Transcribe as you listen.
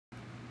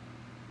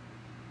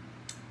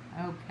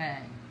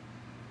Okay,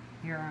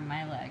 here are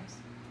my legs.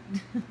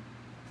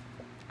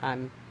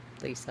 I'm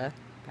Lisa,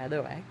 by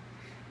the way.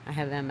 I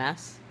have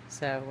MS,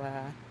 so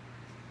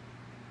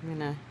I'm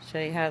gonna show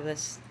you how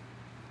this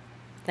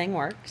thing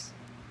works.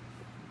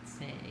 It's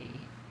a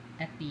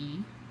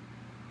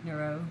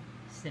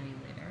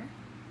Neurostimulator,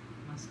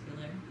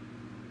 muscular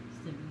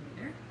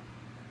stimulator.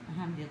 I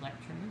have the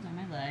electrodes on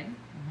my leg.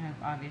 I have,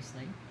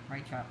 obviously,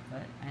 right chop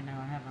foot. I know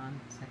I have on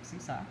sexy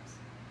socks,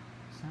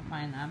 so don't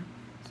mind them.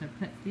 So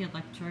put the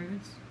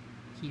electrodes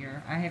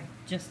here. I have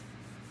just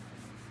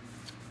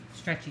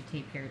stretchy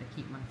tape here to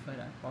keep my foot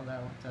up,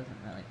 although it doesn't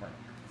really work.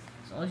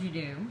 So all you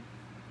do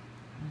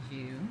is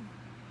you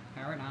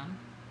power it on.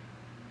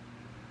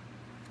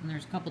 And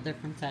there's a couple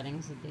different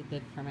settings that they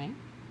did for me.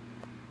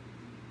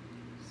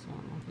 So I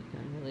don't know if you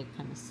can really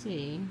kind of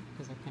see,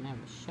 because I kind of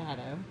have a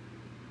shadow.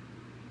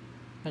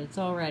 But it's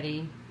all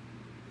ready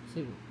to,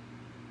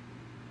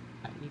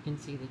 you can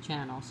see the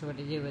channel. So what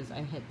I do is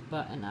I hit the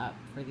button up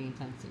for the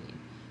intensity.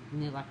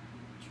 And the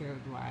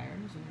electrode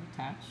wires are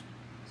attached.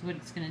 So what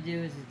it's going to do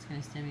is it's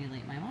going to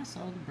stimulate my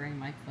muscle to bring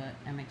my foot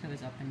and my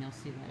toes up, and you'll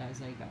see that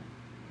as I go.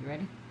 You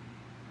ready?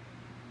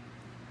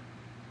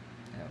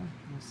 So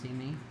you'll see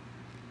me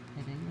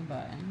hitting the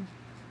button.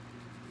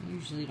 I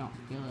usually don't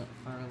feel it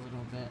for a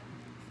little bit.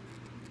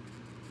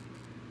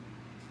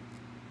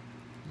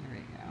 There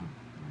we go.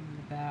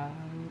 I'm about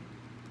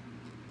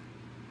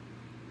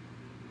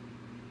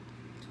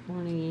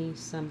 20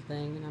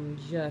 something, and I'm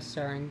just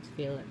starting to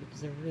feel it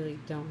because I really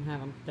don't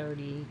have. I'm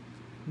 30.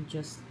 I'm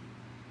just,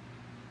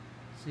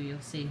 so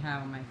you'll see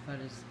how my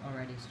foot is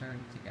already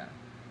starting to go,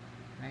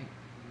 right?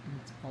 And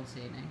it's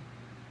pulsating.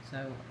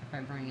 So if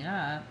I bring it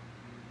up,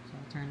 so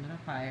I'll turn it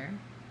up higher,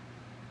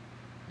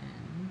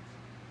 and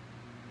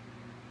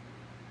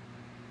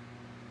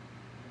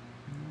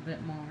a little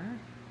bit more,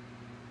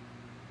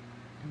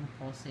 and the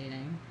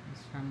pulsating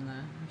is from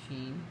the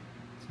machine,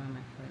 so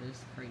my foot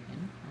is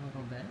freaking a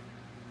little bit.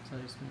 So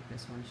I'll just make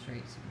this one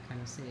straight so you can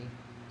kind of see,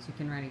 so you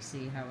can already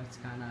see how it's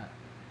gone up.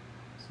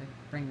 So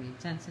bring the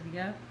intensity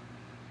up,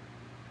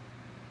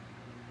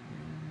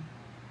 and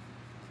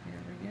here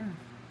we go.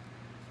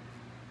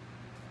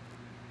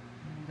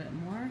 A little bit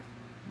more,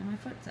 and my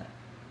foot's up.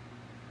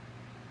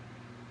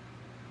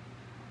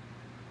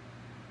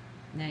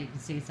 Now you can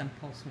see it's on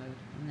pulse mode,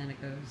 and then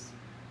it goes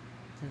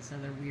to this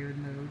other weird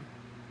mode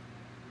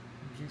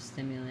of just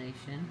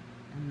stimulation,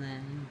 and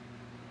then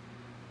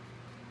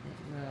it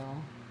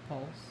will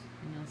pulse,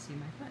 and you'll see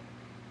my foot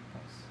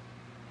pulse.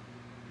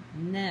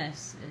 And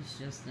this is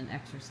just an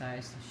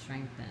exercise to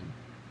strengthen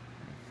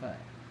my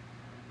foot.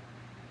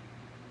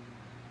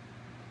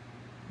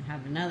 I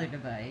have another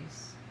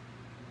device,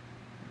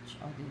 which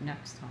I'll do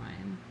next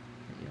time,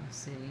 that you'll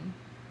see,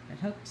 that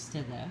hooks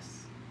to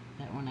this,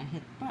 that when I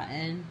hit the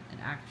button, it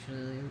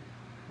actually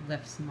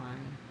lifts my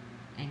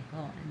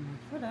ankle and my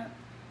foot up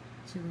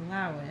to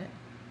allow it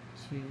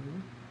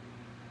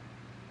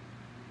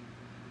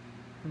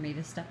for me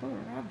to step over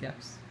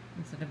objects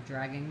instead of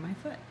dragging my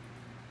foot.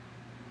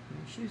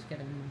 My shoes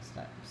getting messed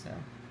up, so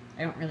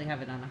I don't really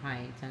have it on a high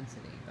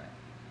intensity, but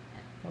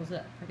it pulls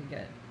up pretty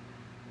good.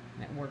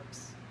 And it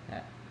works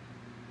that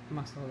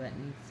muscle that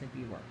needs to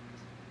be worked.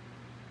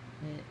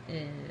 It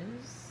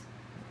is,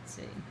 let's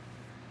see,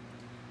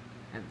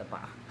 and the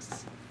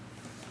box.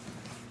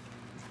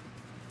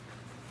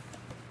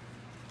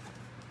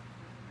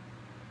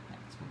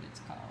 That's what it's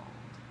called.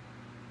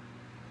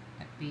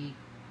 Epi,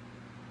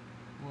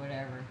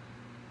 whatever,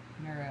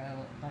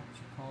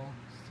 neuroelectrical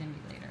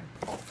stimulator.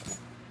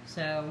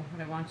 So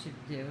what I want you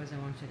to do is I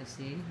want you to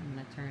see, I'm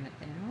going to turn it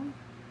down,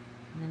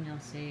 and then you'll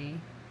see,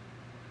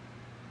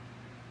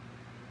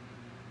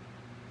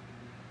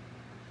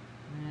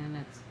 and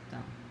it's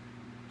done.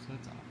 So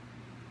it's off.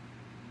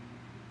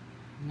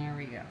 And there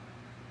we go.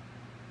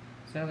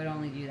 So I would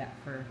only do that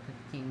for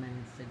 15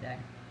 minutes a day.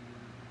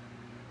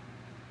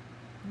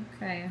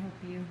 Okay, I hope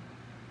you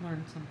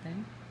learned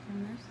something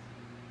from this.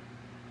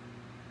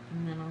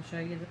 And then I'll show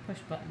you the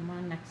push button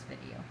one next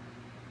video.